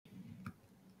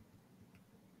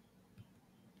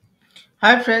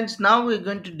Hi friends, now we're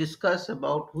going to discuss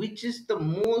about which is the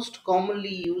most commonly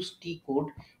used T code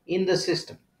in the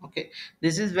system. Okay,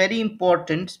 this is very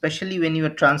important, especially when you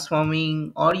are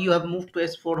transforming or you have moved to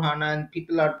S4 HANA and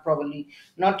people are probably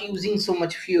not using so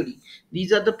much Fury.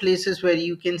 These are the places where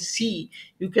you can see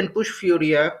you can push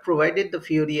Fury app provided the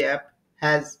Fury app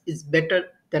has is better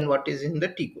than what is in the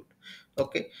T code.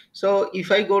 Okay, so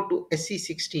if I go to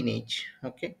SC16H,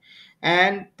 okay,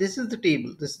 and this is the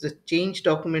table, this is the change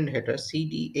document header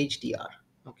cdhdr.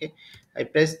 Okay, I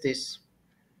press this.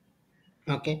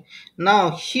 Okay,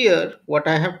 now here what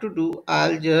I have to do,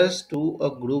 I'll just do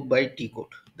a group by T code.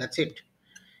 That's it.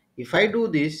 If I do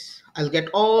this, I'll get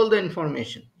all the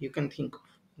information you can think of.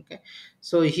 Okay,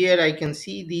 so here I can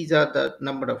see these are the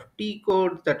number of T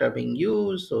codes that are being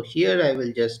used. So here I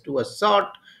will just do a sort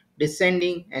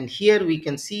descending, and here we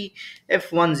can see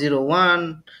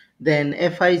F101, then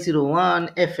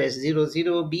FI01,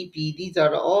 FS00, BP. These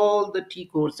are all the T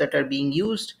codes that are being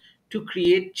used to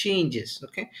create changes.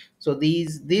 Okay, so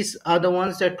these are the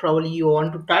ones that probably you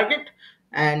want to target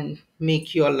and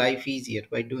make your life easier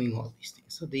by doing all these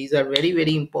things. So these are very,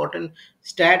 very important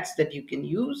stats that you can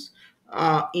use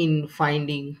in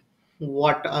finding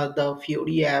what are the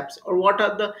Fury apps or what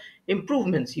are the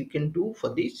improvements you can do for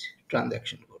this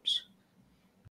transaction.